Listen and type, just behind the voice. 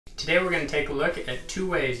Today we're going to take a look at 2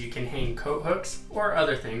 ways you can hang coat hooks or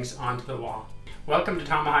other things onto the wall. Welcome to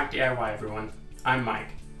Tomahawk DIY, everyone. I'm Mike.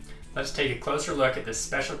 Let's take a closer look at this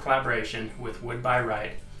special collaboration with Wood by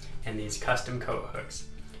Wright and these custom coat hooks,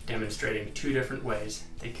 demonstrating 2 different ways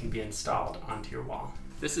they can be installed onto your wall.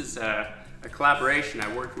 This is a collaboration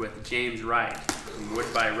I worked with James Wright from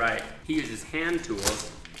Wood by Wright. He uses hand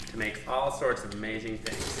tools to make all sorts of amazing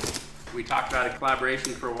things. We talked about a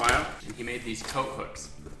collaboration for a while, and he made these coat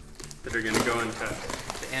hooks that are going to go into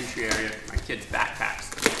the entry area of my kids' backpacks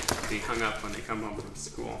to be hung up when they come home from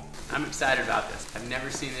school. I'm excited about this. I've never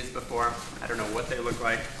seen these before. I don't know what they look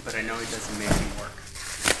like, but I know he does amazing work.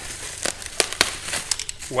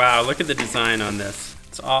 Wow, look at the design on this.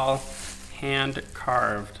 It's all hand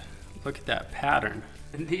carved. Look at that pattern.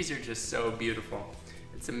 And these are just so beautiful.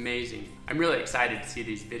 It's amazing. I'm really excited to see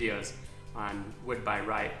these videos on Wood by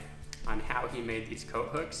Wright on how he made these coat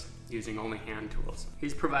hooks using only hand tools.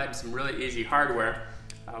 He's provided some really easy hardware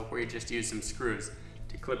where you just use some screws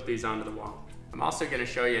to clip these onto the wall. I'm also going to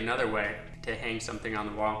show you another way to hang something on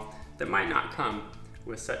the wall that might not come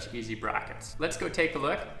with such easy brackets. Let's go take a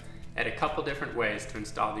look at a couple different ways to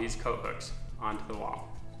install these coat hooks onto the wall.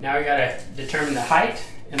 Now we got to determine the height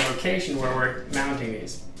and location where we're mounting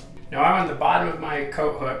these. Now I want the bottom of my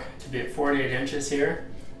coat hook to be at 48 inches here.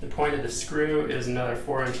 The point of the screw is another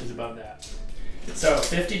 4 inches above that. So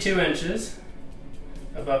 52 inches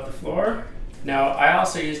above the floor. Now I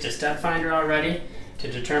also used a stud finder already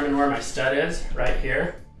to determine where my stud is, right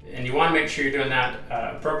here. And you want to make sure you're doing that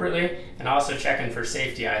appropriately, and also checking for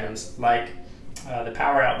safety items like the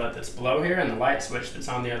power outlet that's below here and the light switch that's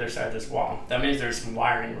on the other side of this wall. That means there's some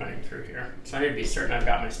wiring running through here. So I need to be certain I've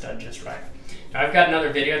got my stud just right. Now I've got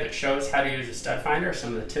another video that shows how to use a stud finder,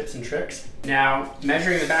 some of the tips and tricks. Now,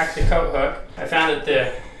 measuring the back of the coat hook, I found that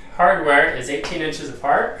the hardware is 18 inches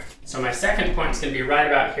apart. So my second point is going to be right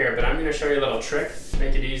about here, but I'm going to show you a little trick to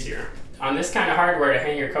make it easier. On this kind of hardware to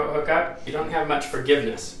hang your coat hook up, you don't have much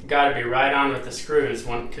forgiveness. You've got to be right on with the screws,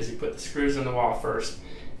 because you put the screws in the wall first.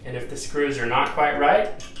 And if the screws are not quite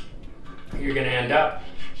right, you're going to end up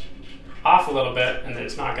off a little bit, and then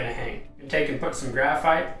it's not going to hang. I'm take and put some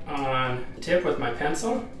graphite on the tip with my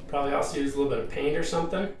pencil. Probably also use a little bit of paint or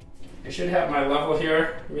something. I should have my level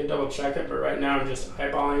here. I'm going to double check it, but right now I'm just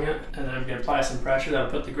eyeballing it. And then I'm going to apply some pressure. That'll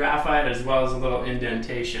put the graphite as well as a little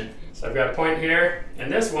indentation. So I've got a point here,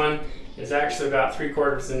 and this one is actually about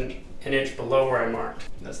 3/4 an inch below where I marked.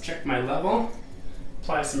 Let's check my level,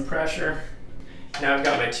 apply some pressure. Now I've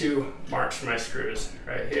got my 2 marks for my screws,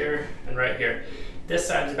 right here and right here. This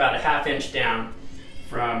side is about a 1/2 inch down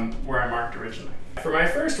from where I marked originally. For my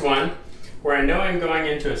first one, where I know I'm going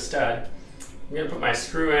into a stud, I'm going to put my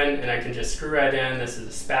screw in, and I can just screw right in. This is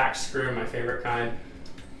a SPAX screw, my favorite kind.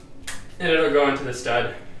 And it'll go into the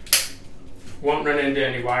stud. Won't run into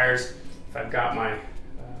any wires if I've got my,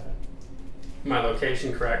 my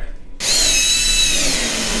location correct.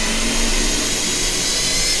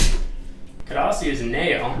 Could also use a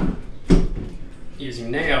nail.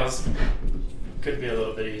 Using nails could be a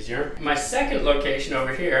little bit easier. My second location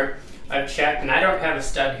over here, I've checked, and I don't have a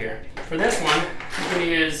stud here. For this one, I'm going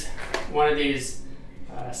to use one of these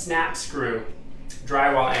snap screw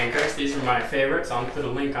drywall anchors. These are my favorites. I'll put a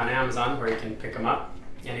link on Amazon where you can pick them up.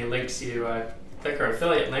 Any links you click are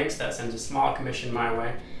affiliate links. That sends a small commission my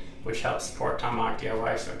way, which helps support Tomahawk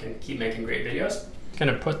DIY so I can keep making great videos.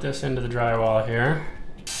 Gonna put this into the drywall here.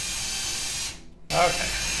 Okay,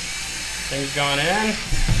 things going in.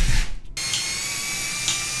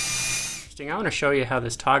 I want to show you how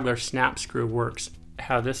this toggler snap screw works,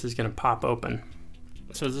 how this is going to pop open.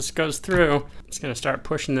 So as this goes through, it's going to start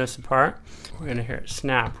pushing this apart. We're going to hear it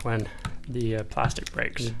snap when the plastic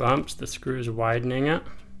breaks. It bumps, the screw is widening it.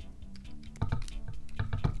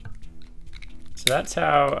 So that's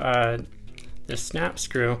how this snap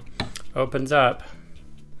screw opens up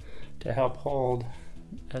to help hold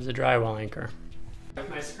as a drywall anchor. With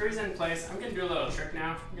my screws in place, I'm going to do a little trick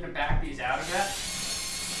now. I'm going to back these out a bit.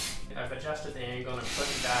 I've adjusted the angle and put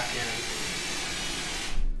it back in.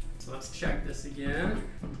 So let's check this again.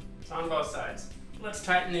 It's on both sides. Let's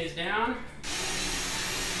tighten these down.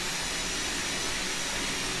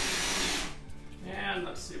 And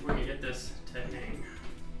let's see if we can get this to hang.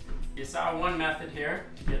 You saw one method here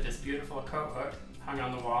to get this beautiful coat hook hung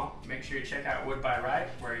on the wall. Make sure you check out Wood by Wright,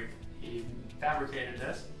 where he fabricated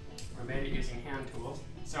this. We made it using hand tools.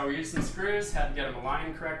 So we used some screws, had to get them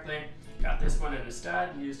aligned correctly. Got this one in a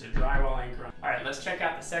stud, used a drywall anchor. All right, let's check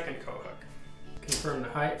out the second coat hook. Confirm the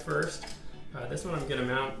height first. This one I'm going to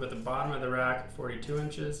mount with the bottom of the rack at 42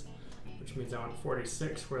 inches, which means I want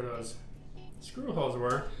 46 where those screw holes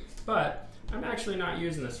were, but I'm actually not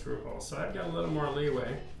using the screw holes, so I've got a little more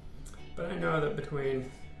leeway. but I know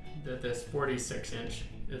that this 46-inch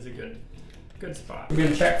is a good spot. I'm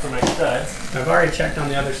gonna check for my studs. I've already checked on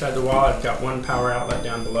the other side of the wall. I've got one power outlet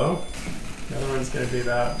down below. The other one's gonna be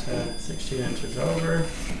about 16 inches over.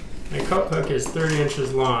 My coat hook is 30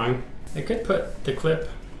 inches long. I could put the clip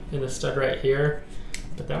in the stud right here,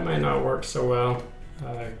 but that might not work so well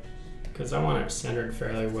because I want it centered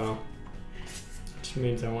fairly well, which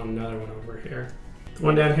means I want another one over here.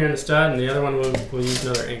 One down here in the stud, and the other one we'll use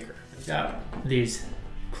another anchor. I've got these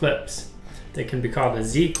clips. They can be called a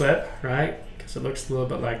Z clip, right? Because it looks a little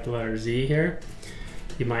bit like the letter Z here.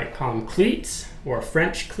 You might call them cleats or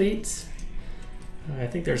French cleats. I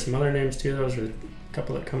think there's some other names too. Those are a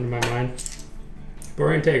couple that come to my mind. But we're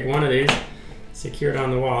going to take one of these, secure it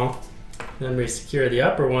on the wall, then we secure the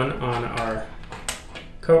upper one on our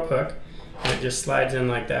coat hook, and it just slides in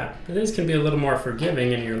like that. But these can be a little more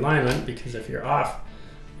forgiving in your alignment because if you're off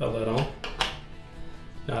a little,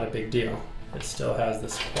 not a big deal. It still has the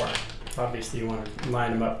support. Obviously you want to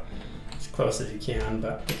line them up as close as you can,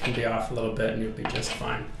 but it can be off a little bit and you'll be just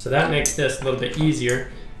fine. So that makes this a little bit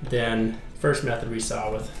easier than the first method we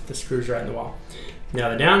saw with the screws right in the wall. Now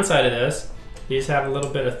the downside of this, these have a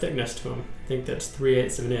little bit of thickness to them. I think that's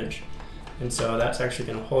 3/8 of an inch. And so that's actually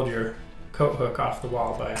going to hold your coat hook off the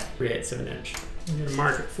wall by 3/8 of an inch. I'm going to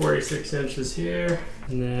mark at 46 inches here,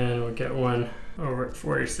 and then we'll get one over at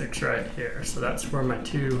 46 right here. So that's where my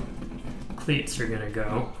two cleats are going to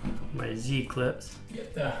go, my Z clips.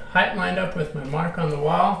 Get the height lined up with my mark on the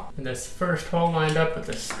wall, and this first hole lined up with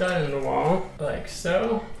the stud in the wall, like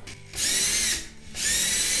so.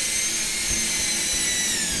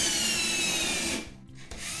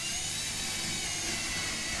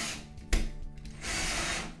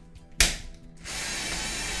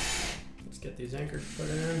 Get these anchors put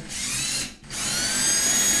in.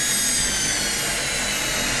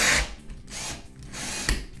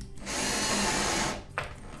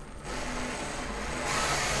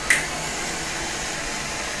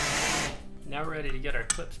 Now we're ready to get our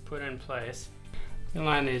clips put in place. We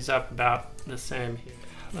line these up about the same here.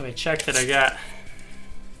 Let me check that I got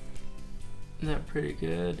that pretty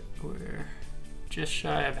good. We're just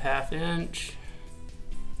shy of 1/2 inch.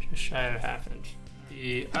 Just shy of 1/2 inch.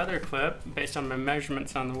 The other clip, based on my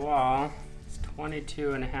measurements on the wall, is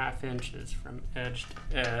 22.5 inches from edge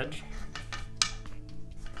to edge.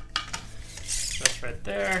 So that's right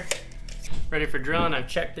there. Ready for drilling. I've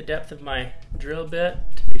checked the depth of my drill bit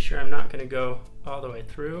to be sure I'm not going to go all the way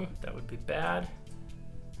through. That would be bad.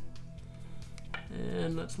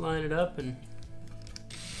 And let's line it up and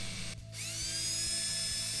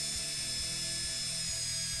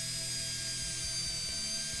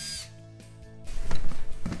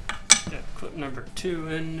clip number 2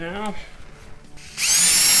 in now.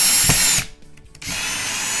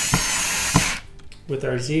 With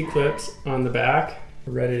our Z clips on the back,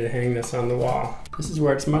 we're ready to hang this on the wall. This is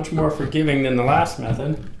where it's much more forgiving than the last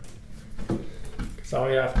method, because all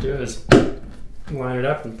you have to do is line it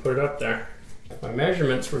up and put it up there. If my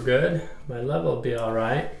measurements were good, my level will be all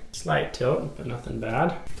right. Slight tilt, but nothing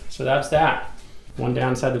bad. So that's that. One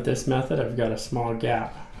downside with this method, I've got a small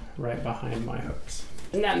gap right behind my hooks.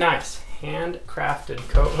 Isn't that nice? Handcrafted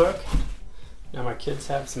coat hook. Now my kids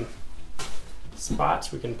have some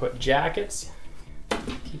spots we can put jackets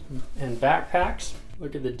and backpacks.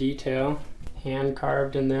 Look at the detail, hand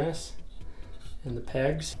carved in this, and the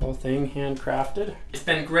pegs, whole thing handcrafted. It's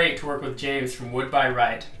been great to work with James from Wood by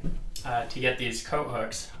Wright to get these coat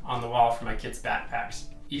hooks on the wall for my kids' backpacks.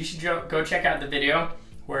 You should go check out the video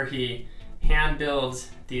where he hand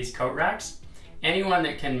builds these coat racks. Anyone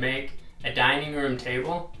that can make a dining room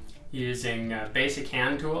table using basic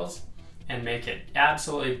hand tools and make it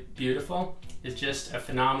absolutely beautiful is just a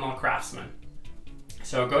phenomenal craftsman.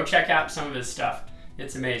 So go check out some of his stuff.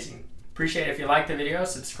 It's amazing. Appreciate it if you like the video,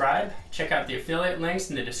 subscribe. Check out the affiliate links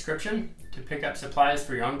in the description to pick up supplies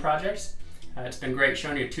for your own projects. It's been great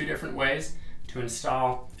showing you 2 different ways to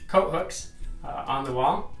install coat hooks on the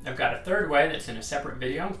wall. I've got a 3rd way that's in a separate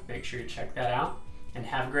video. Make sure you check that out, and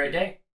have a great day.